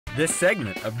This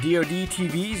segment of DoD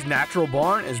TV's Natural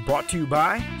Barn is brought to you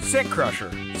by Scent Crusher.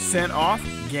 Scent off,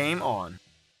 game on.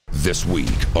 This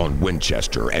week on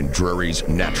Winchester and Drury's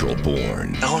Natural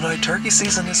Born. Illinois turkey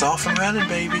season is off and running,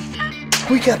 baby.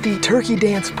 We got the turkey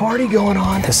dance party going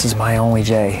on. This is my only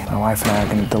J. My wife and I are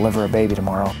going to deliver a baby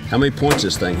tomorrow. How many points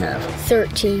does this thing have?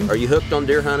 13. Are you hooked on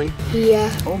deer hunting? Yeah.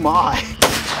 Oh my.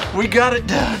 We got it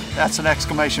done. That's an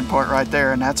exclamation point right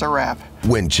there, and that's a wrap.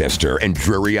 Winchester and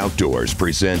Drury Outdoors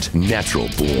present Natural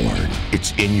Born.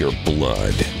 It's in your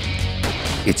blood.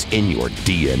 It's in your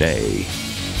DNA.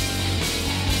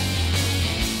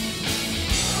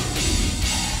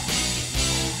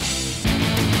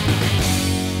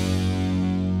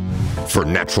 For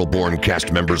Natural Born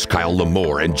cast members Kyle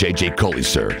Lamore and JJ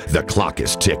Kolesar, the clock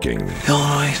is ticking.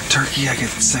 Illinois turkey, I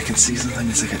get the second season. That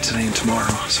means I get today and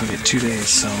tomorrow, so I get 2 days.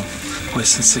 So,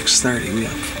 since 6:30, we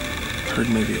have heard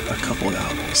maybe a couple of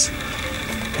owls.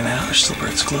 And now they're still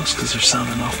birds close because they're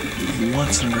sounding off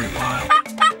once in a great while.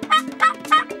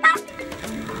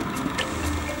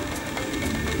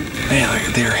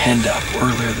 Man, they're henned up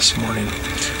earlier this morning.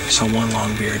 So 1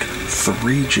 longbeard,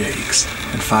 3 jakes,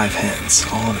 and 5 hens,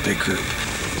 all in a big group.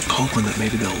 Hoping that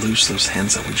maybe they'll lose those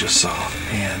hens that we just saw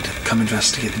and come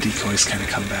investigate the decoys, kind of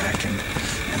come back and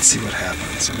see what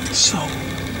happens. So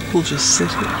we'll just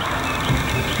sit here.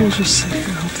 We'll just sit here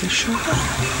and hope they show up.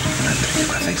 And I better get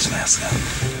my face mask on.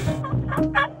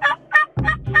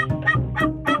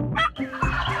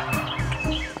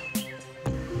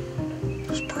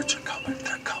 Those birds are coming.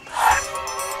 They're coming.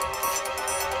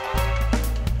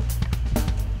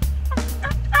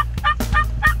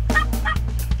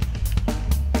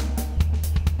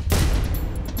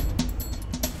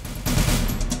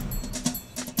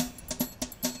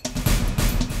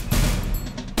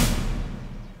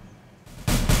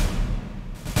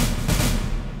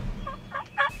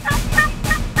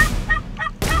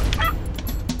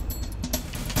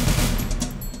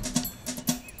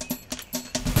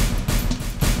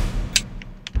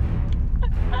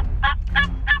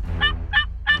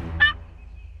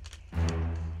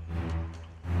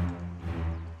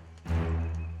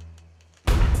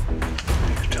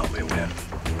 Tell me when.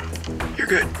 You're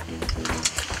good.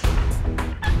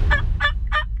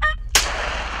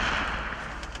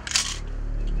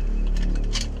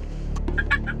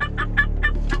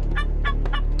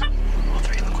 All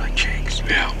 3 look like jakes.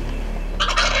 Yeah.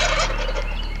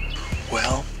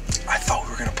 Well, I thought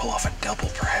we were gonna pull off a double,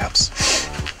 perhaps.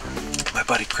 My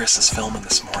buddy Chris is filming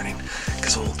this morning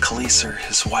because old Kolesar,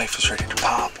 his wife, was ready to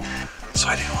pop. So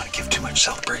I didn't want to give too much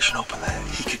celebration, hoping that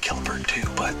he could kill a bird too.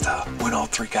 But when all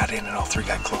 3 got in and all 3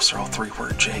 got closer, all 3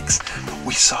 were jakes.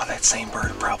 We saw that same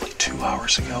bird probably 2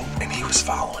 hours ago, and he was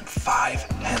following 5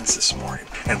 hens this morning.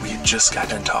 And we had just got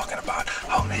done talking about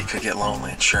how he could get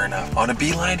lonely, and sure enough, on a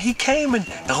beeline he came, and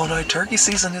Illinois turkey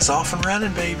season is off and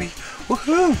running, baby.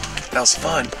 Woohoo! That was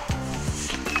fun.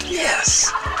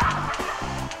 Yes!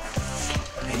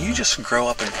 And you just grow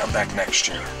up and come back next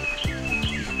year.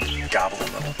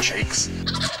 Gobbling little jakes.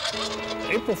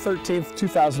 April 13th,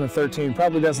 2013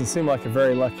 probably doesn't seem like a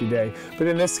very lucky day, but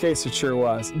in this case it sure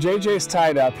was. JJ's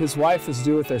tied up, his wife is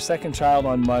due with their 2nd child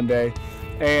on Monday,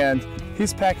 and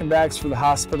he's packing bags for the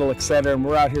hospital, etc., and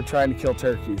we're out here trying to kill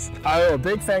turkeys. I owe a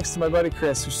big thanks to my buddy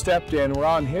Chris who stepped in. We're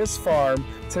on his farm.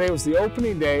 Today was the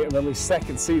opening day of at least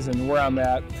 2nd season where I'm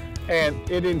at, and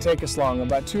it didn't take us long.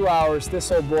 About 2 hours,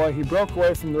 this old boy, he broke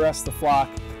away from the rest of the flock,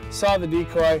 saw the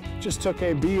decoy, just took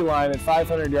a beeline at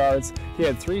 500 yards. He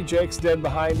had 3 jakes dead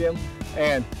behind him,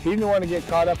 and he didn't want to get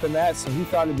caught up in that, so he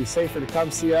thought it'd be safer to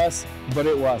come see us, but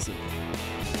it wasn't.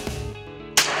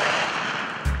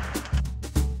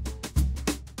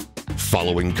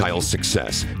 Following Kyle's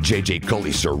success, JJ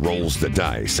Kolesar rolls the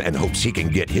dice and hopes he can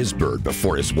get his bird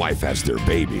before his wife has their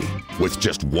baby. With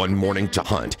just 1 morning to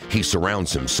hunt, he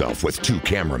surrounds himself with 2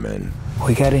 cameramen.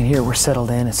 We got in here, we're settled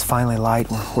in, it's finally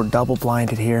light, we're double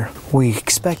blinded here. We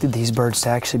expected these birds to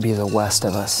actually be the west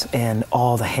of us, and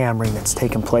all the hammering that's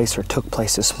taken place or took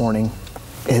place this morning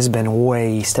has been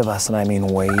way east of us, and I mean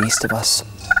way east of us.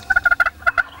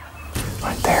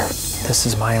 Right there. This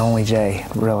is my only J,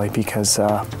 really, because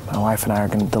my wife and I are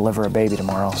going to deliver a baby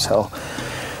tomorrow, so,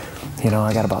 you know,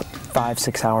 I got about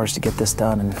 5-6 hours to get this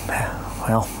done, and,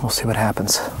 well, we'll see what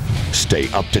happens.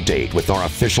 Stay up to date with our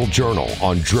official journal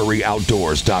on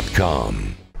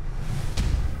DruryOutdoors.com.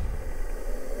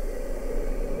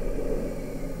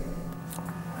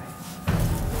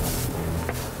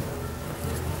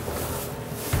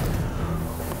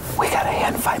 We got a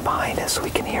hen fight behind us, we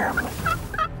can hear him.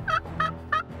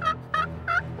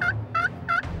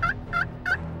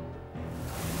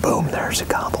 Boom, there's a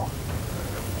gobble.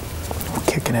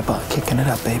 Kicking it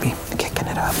up, baby. Kicking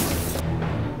it up.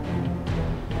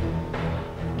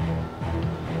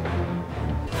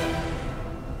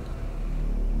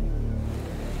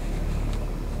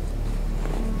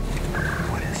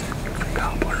 What is it?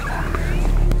 Gobbler.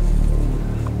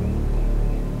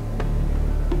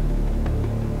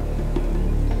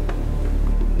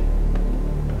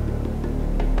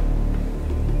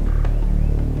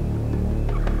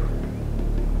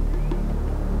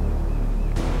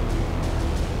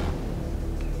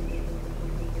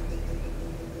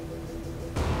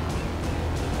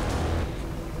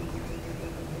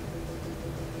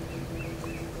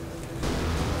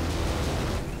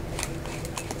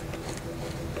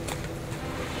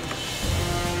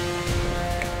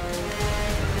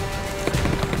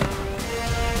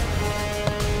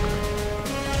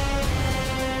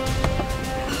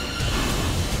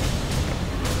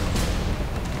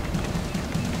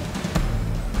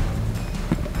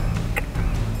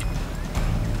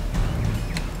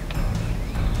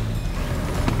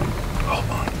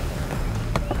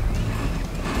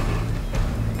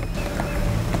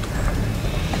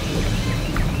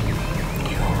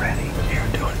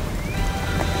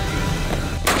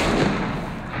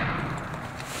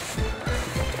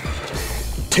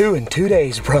 Two in 2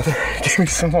 days, brother. Give me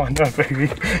some on that,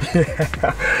 baby.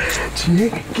 Yeah. Gee,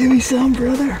 give me some,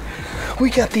 brother. We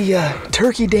got the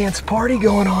turkey dance party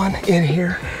going on in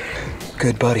here.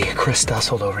 Good buddy, Chris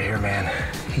Dusselt over here, man.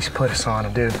 He's put us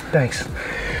on, dude. Thanks.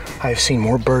 I've seen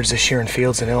more birds this year in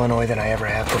fields in Illinois than I ever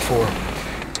have before.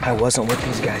 I wasn't with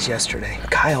these guys yesterday.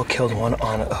 Kyle killed one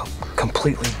on a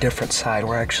completely different side.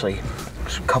 We're actually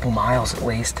a couple miles at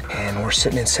least, and we're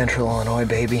sitting in central Illinois,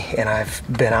 baby, and I've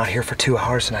been out here for 2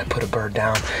 hours and I put a bird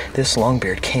down. This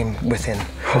longbeard came within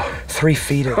 3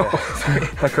 feet of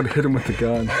the... I could have hit him with the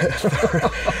gun.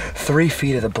 3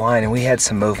 feet of the blind, and we had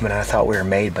some movement. I thought we were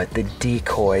made, but the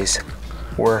decoys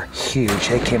were huge.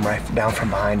 They came right down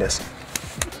from behind us.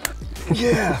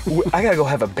 Yeah, I gotta go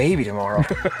have a baby tomorrow.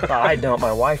 I don't,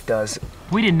 my wife does.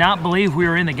 We did not believe we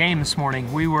were in the game this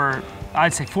morning. We were,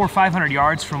 I'd say 400 or 500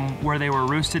 yards from where they were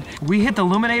roosted. We hit the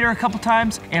illuminator a couple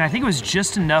times, and I think it was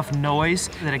just enough noise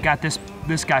that it got this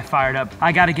guy fired up.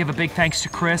 I gotta give a big thanks to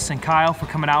Chris and Kyle for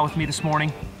coming out with me this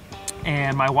morning,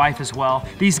 and my wife as well.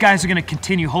 These guys are gonna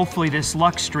continue, hopefully, this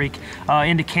luck streak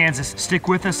into Kansas. Stick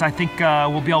with us. I think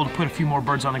we'll be able to put a few more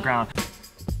birds on the ground.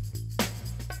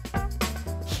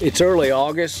 It's early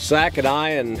August. Zach and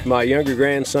I and my younger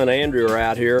grandson Andrew are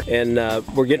out here, and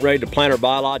we're getting ready to plant our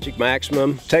biologic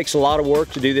maximum. It takes a lot of work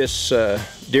to do this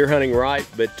deer hunting right,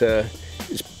 but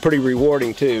it's pretty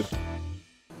rewarding too.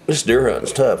 This deer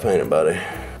hunting's tough, ain't it, buddy?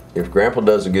 If Grandpa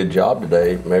does a good job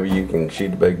today, maybe you can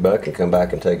shoot a big buck and come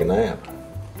back and take a nap.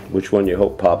 Which one you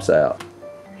hope pops out?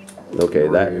 Okay,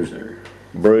 Bruiser.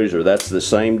 Bruiser. That's the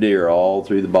same deer all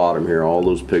through the bottom here. All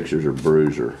those pictures are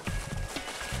Bruiser.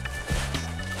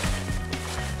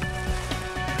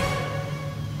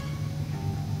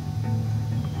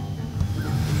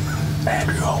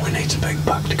 Andrew, all we need's a big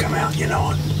buck to come out, you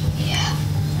know it? Yeah.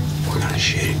 We're gonna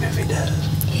shoot him if he does.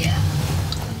 Yeah.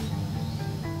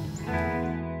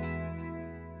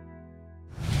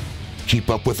 Keep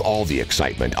up with all the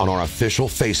excitement on our official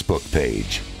Facebook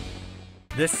page.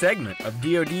 This segment of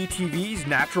DoD TV's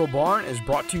Natural Barn is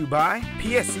brought to you by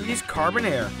PSC's Carbon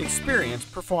Air. Experience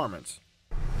performance.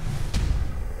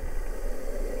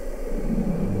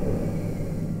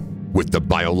 With the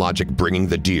biologic bringing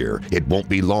the deer, it won't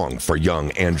be long for young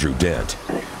Andrew Dent.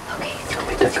 Okay, Let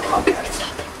me take a look at it.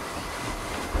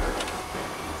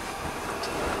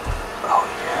 Oh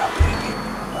yeah, baby.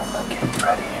 I'm getting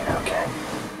ready here, okay?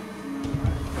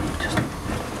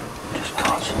 Just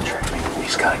concentrate.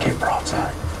 He's gotta get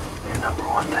broadside. Your number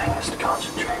one thing is to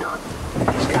concentrate on.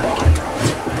 He's gotta get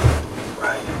broadside.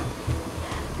 Right?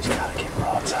 He's gotta get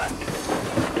broadside.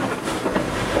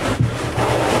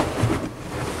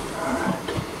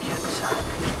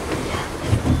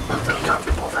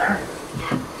 Comfortable there?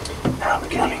 Now let me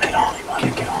get on him. Let me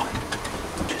get on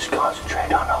him. Just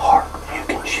concentrate on the heart. You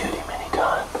can shoot him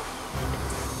anytime.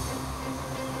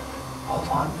 Hold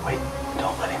on. Wait.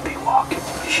 Don't let him be walking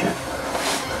when we shoot.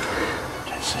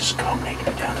 Does this scope need to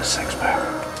be down to 6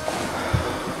 power?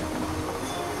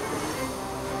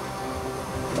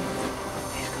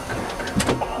 He's gonna come up here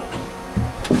close.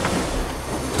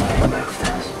 Let me move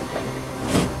this.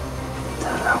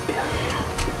 That'll help you.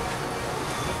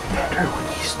 Andrew, when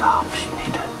he stops, you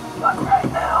need to look right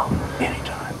now.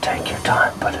 Anytime. Take your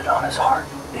time, put it on his heart,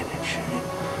 and then shoot him.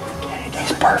 Anytime.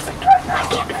 He's perfect right now. I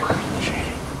can't find him. Shoot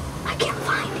him. I can't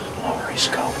find him. Lower his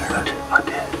scope there. I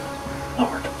did.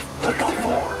 Lower it. Put it on 4.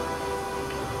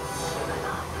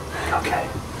 Okay.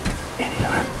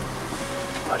 Anytime.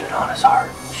 it on his heart.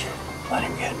 Shit. Let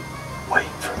him get. Wait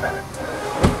for a minute.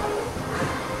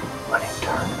 Let him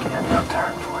turn again. He'll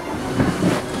turn for you.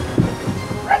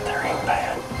 Right there, ain't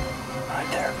bad. Right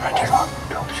there, right there. Hold on.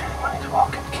 Don't shoot him when he's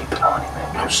walking. Keep it on him,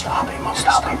 man. No, stop him.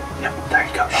 Stop him. Yep, there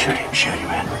you go. Shoot him,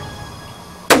 Andrew.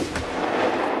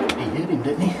 He hit him,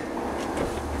 didn't he?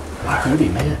 I heard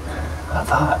him hit. I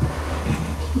thought.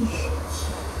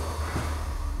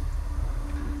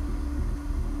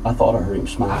 I thought I heard him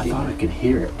smoke. I thought I could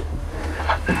hear it.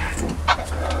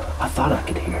 I thought I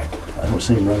could hear it. I don't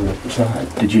see him running up the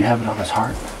side. Did you have it on his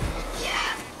heart?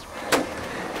 Yeah.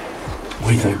 What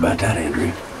do you think about that,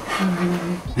 Andrew?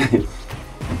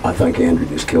 I think Andrew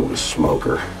just killed a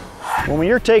smoker. When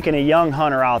you're taking a young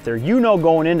hunter out there, you know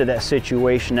going into that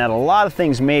situation that a lot of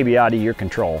things may be out of your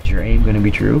control. Is your aim going to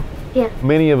be true? Yeah.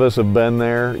 Many of us have been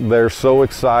there. They're so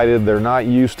excited. They're not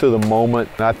used to the moment.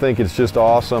 I think it's just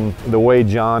awesome the way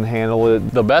John handled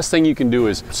it. The best thing you can do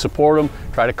is support them,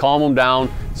 try to calm them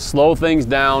down, slow things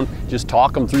down, just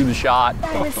talk them through the shot.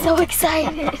 I was so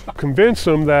excited. Convince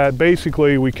them that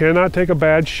basically we cannot take a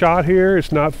bad shot here.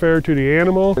 It's not fair to the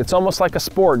animal. It's almost like a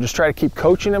sport. Just try to keep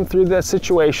coaching them through that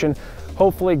situation.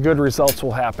 Hopefully good results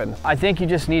will happen. I think you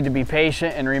just need to be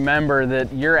patient and remember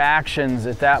that your actions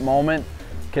at that moment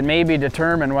can maybe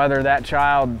determine whether that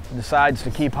child decides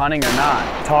to keep hunting or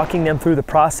not. Talking them through the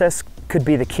process could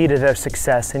be the key to their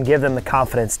success and give them the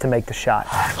confidence to make the shot.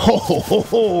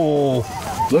 Oh,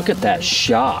 look at that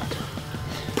shot.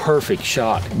 Perfect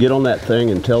shot. Get on that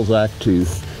thing and tell Zach to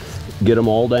get them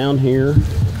all down here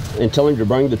and tell him to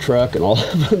bring the truck and all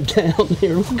of them down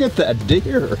here. Look at that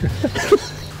deer.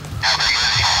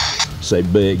 Say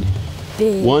big.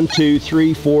 Big. 1, 2,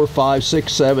 3, 4, 5,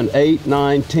 6, 7, 8,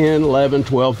 9, 10, 11,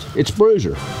 12. It's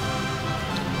Bruiser.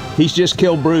 He's just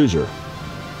killed Bruiser.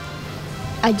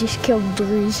 I just killed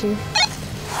Bruiser.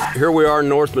 Here we are in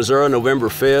North Missouri, November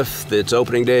 5th. It's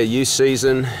opening day of youth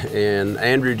season, and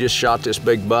Andrew just shot this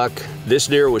big buck. This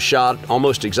deer was shot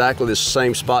almost exactly the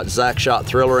same spot Zach shot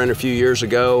Thriller in a few years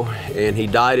ago, and he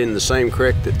died in the same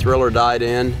creek that Thriller died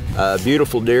in.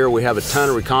 Beautiful deer. We have a ton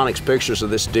of Reconyx pictures of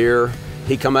this deer.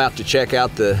 He come out to check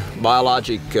out the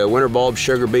biologic winter bulb,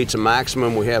 sugar beets, and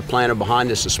maximum we have planted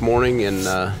behind us this morning, and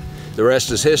the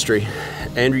rest is history.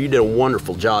 Andrew, you did a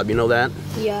wonderful job, you know that?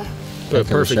 Yeah. Put a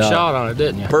perfect shot on it,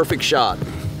 didn't you? Perfect shot.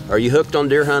 Are you hooked on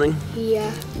deer hunting?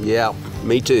 Yeah. Yeah,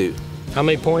 me too. How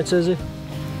many points is it?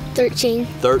 13.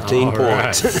 13 All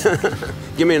points. right.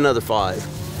 Give me another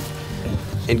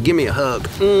 5. And give me a hug.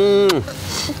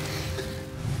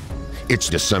 It's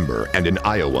December, and in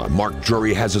Iowa, Mark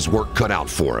Drury has his work cut out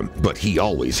for him, but he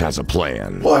always has a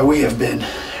plan. Boy, we have been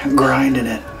grinding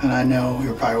it, and I know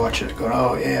you're probably watching it going,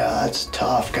 oh yeah, that's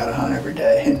tough, gotta hunt every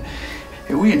day.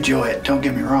 And we enjoy it, don't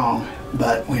get me wrong,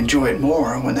 but we enjoy it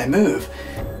more when they move.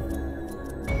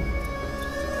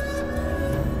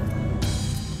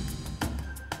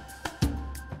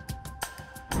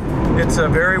 It's a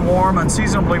very warm,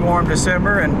 unseasonably warm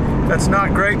December, and that's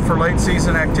not great for late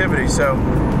season activity. So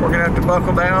we're gonna have to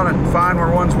buckle down and find where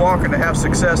one's walking to have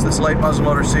success this late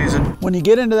muzzleloader season. When you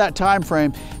get into that time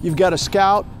frame, you've got to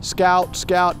scout, scout,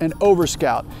 scout, and over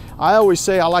scout. I always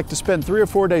say I like to spend 3 or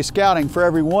 4 days scouting for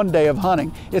every 1 day of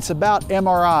hunting. It's about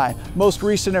MRI, most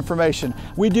recent information.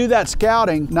 We do that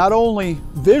scouting not only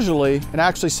visually and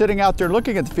actually sitting out there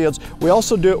looking at the fields, we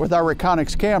also do it with our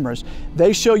Reconyx cameras.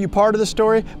 They show you part of the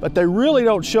story, but they really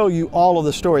don't show you all of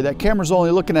the story. That camera's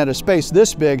only looking at a space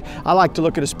this big. I like to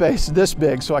look at a space this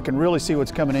big so I can really see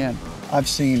what's coming in. I've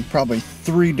seen probably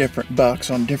 3 different bucks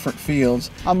on different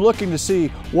fields. I'm looking to see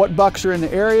what bucks are in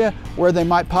the area, where they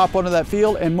might pop onto that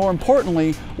field, and more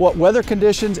importantly, what weather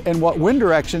conditions and what wind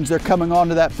directions they're coming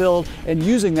onto that field and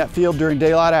using that field during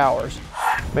daylight hours.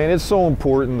 Man, it's so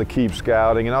important to keep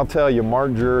scouting, and I'll tell you,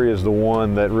 Mark Drury is the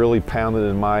one that really pounded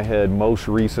in my head most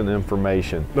recent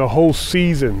information. The whole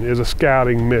season is a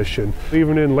scouting mission.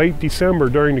 Even in late December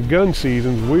during the gun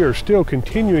seasons, we are still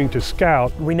continuing to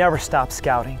scout. We never stop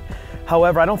scouting.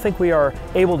 However, I don't think we are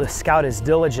able to scout as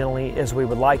diligently as we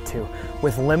would like to.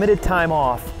 With limited time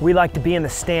off, we like to be in the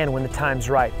stand when the time's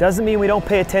right. Doesn't mean we don't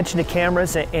pay attention to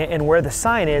cameras and where the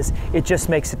sign is, it just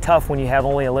makes it tough when you have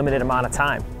only a limited amount of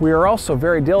time. We are also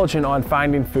very diligent on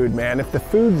finding food, man. If the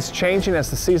food is changing as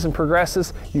the season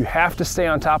progresses, you have to stay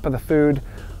on top of the food.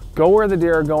 Go where the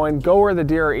deer are going, go where the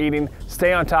deer are eating,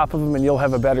 stay on top of them, and you'll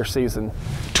have a better season.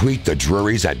 Tweet the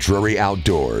Drurys at Drury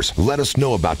Outdoors. Let us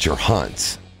know about your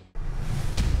hunts.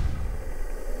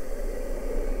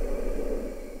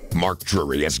 Mark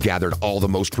Drury has gathered all the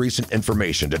most recent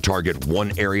information to target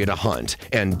one area to hunt,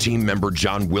 and team member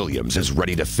John Williams is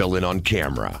ready to fill in on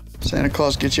camera. Santa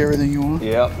Claus gets you everything you want?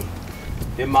 Yep.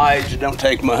 In my age, it don't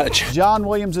take much. John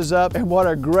Williams is up, and what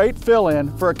a great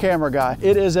fill-in for a camera guy.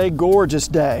 It is a gorgeous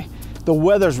day. The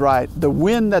weather's right. The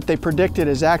wind that they predicted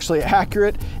is actually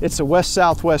accurate. It's a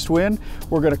west-southwest wind.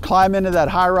 We're gonna climb into that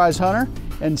high-rise hunter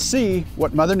and see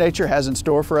what Mother Nature has in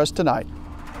store for us tonight.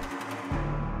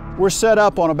 We're set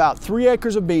up on about 3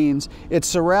 acres of beans. It's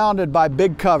surrounded by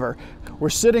big cover. We're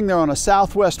sitting there on a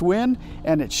southwest wind,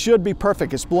 and it should be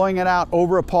perfect. It's blowing it out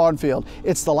over a pond field.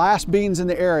 It's the last beans in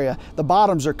the area. The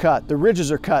bottoms are cut, the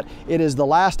ridges are cut. It is the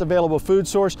last available food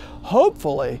source.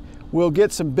 Hopefully, we'll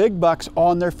get some big bucks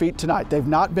on their feet tonight. They've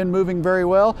not been moving very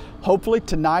well. Hopefully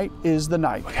tonight is the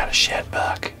night. We got a shed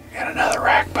buck. We got another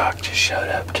rack buck just showed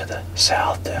up to the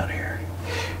south down here.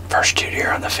 First 2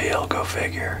 deer on the field, go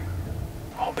figure.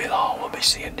 Won't be long, we'll be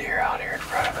seeing deer out here in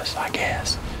front of us, I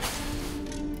guess.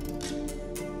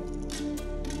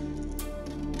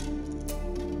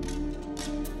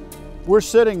 We're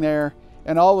sitting there,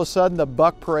 and all of a sudden the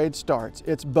buck parade starts.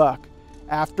 It's buck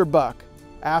after buck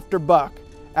after buck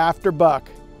after buck.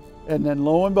 And then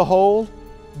lo and behold,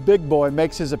 Big Boy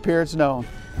makes his appearance known.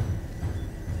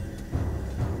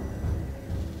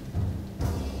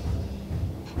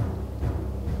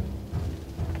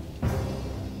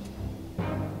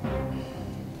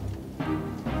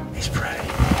 He's pretty.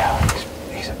 Yeah,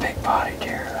 he's a big body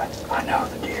deer. I know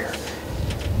the deer.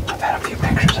 I've had a few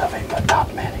pictures of him, but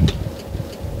not many.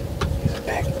 He's a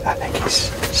big, I think he's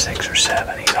 6 or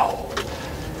 7. He's old.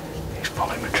 He's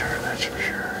fully mature, that's for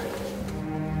sure.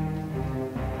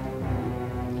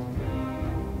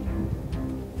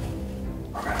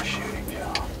 We're gonna shoot him,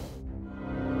 John.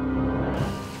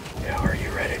 Yeah, are you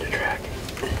ready to track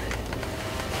him?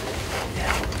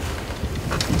 Yeah.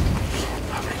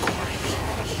 I'm recording.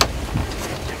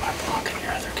 Am I blocking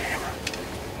your other camera?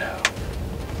 No.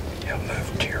 You'll move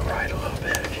to your right a little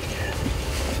bit if you can.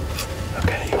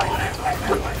 Okay, you want it like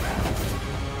that, like that.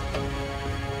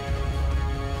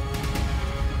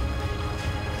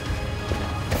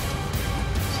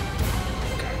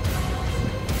 Okay.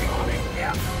 You want it?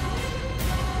 Yeah.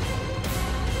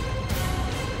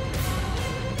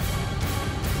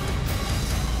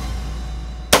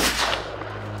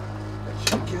 That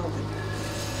should have killed him.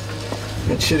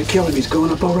 That should have killed him. He's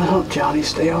going up over the hump, Johnny.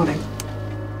 Stay on him.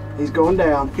 He's going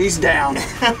down. He's down.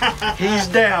 He's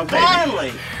down, baby.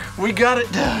 Finally! We got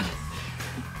it done.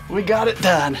 We got it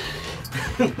done.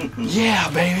 Yeah,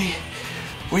 baby.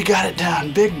 We got it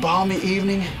done. Big balmy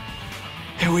evening,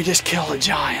 and we just killed a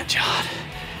giant, John.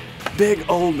 Big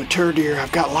old mature deer.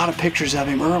 I've got a lot of pictures of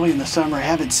him early in the summer. I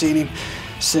haven't seen him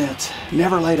since.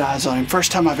 Never laid eyes on him.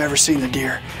 First time I've ever seen the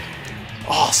deer.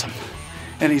 Awesome.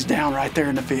 And he's down right there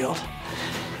in the field.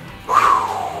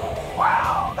 Whew.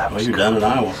 Wow, that was Well, you're cool. done in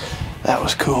Iowa. That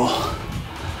was cool.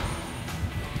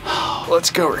 Let's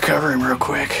go recover him real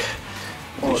quick.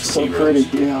 Oh, it's so pretty,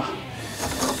 yeah.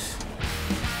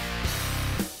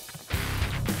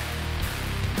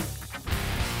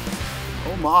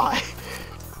 Oh my.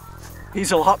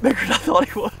 He's a lot bigger than I thought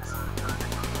he was.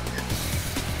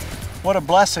 What a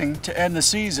blessing to end the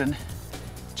season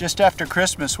just after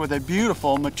Christmas with a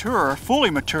beautiful, mature,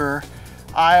 fully mature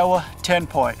Iowa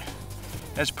 10-point.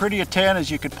 As pretty a 10 as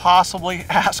you could possibly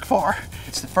ask for.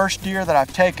 It's the first deer that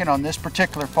I've taken on this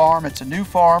particular farm. It's a new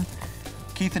farm.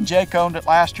 Keith and Jake owned it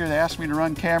last year. They asked me to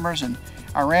run cameras, and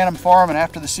I ran them for them, and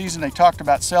after the season they talked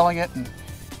about selling it, and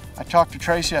I talked to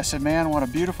Tracy. I said, man, what a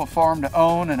beautiful farm to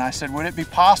own, and I said, would it be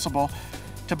possible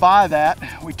to buy that?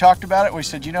 We talked about it. We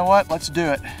said, you know what, let's do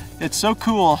it. It's so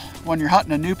cool when you're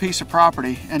hunting a new piece of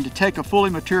property and to take a fully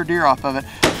mature deer off of it.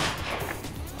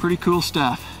 Pretty cool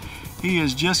stuff. He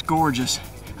is just gorgeous.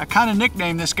 I kind of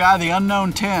nicknamed this guy the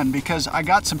Unknown 10 because I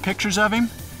got some pictures of him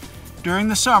during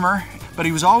the summer, but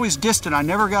he was always distant. I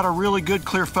never got a really good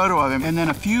clear photo of him. And then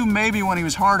a few maybe when he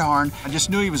was hard-horned. I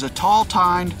just knew he was a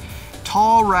tall-tined,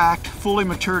 tall-racked, fully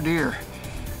mature deer.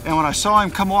 And when I saw him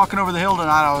come walking over the hill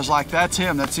tonight, I was like, that's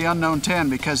him, that's the Unknown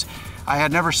 10, because I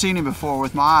had never seen him before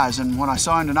with my eyes. And when I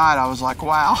saw him tonight, I was like,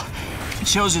 wow. It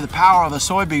shows you the power of a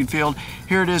soybean field.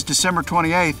 Here it is, December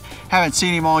 28th. Haven't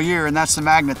seen him all year, and that's the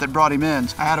magnet that brought him in.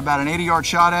 I had about an 80-yard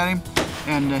shot at him,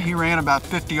 and he ran about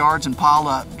 50 yards and piled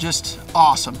up. Just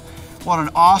awesome. What an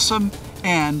awesome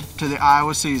end to the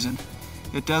Iowa season.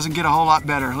 It doesn't get a whole lot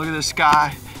better. Look at this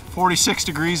sky, 46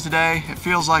 degrees today. It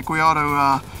feels like we ought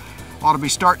to be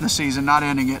starting the season, not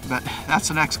ending it, but that's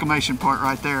an exclamation point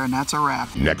right there, and that's a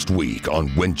wrap. Next week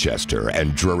on Winchester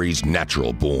and Drury's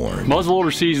Natural Born.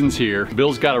 Muzzleloader season's here.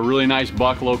 Bill's got a really nice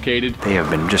buck located. They have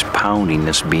been just pounding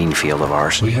this bean field of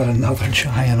ours. We had another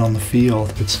giant on the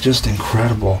field. It's just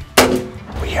incredible.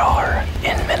 We are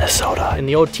in Minnesota. And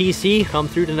the old TC come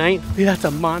through tonight. That's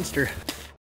a monster.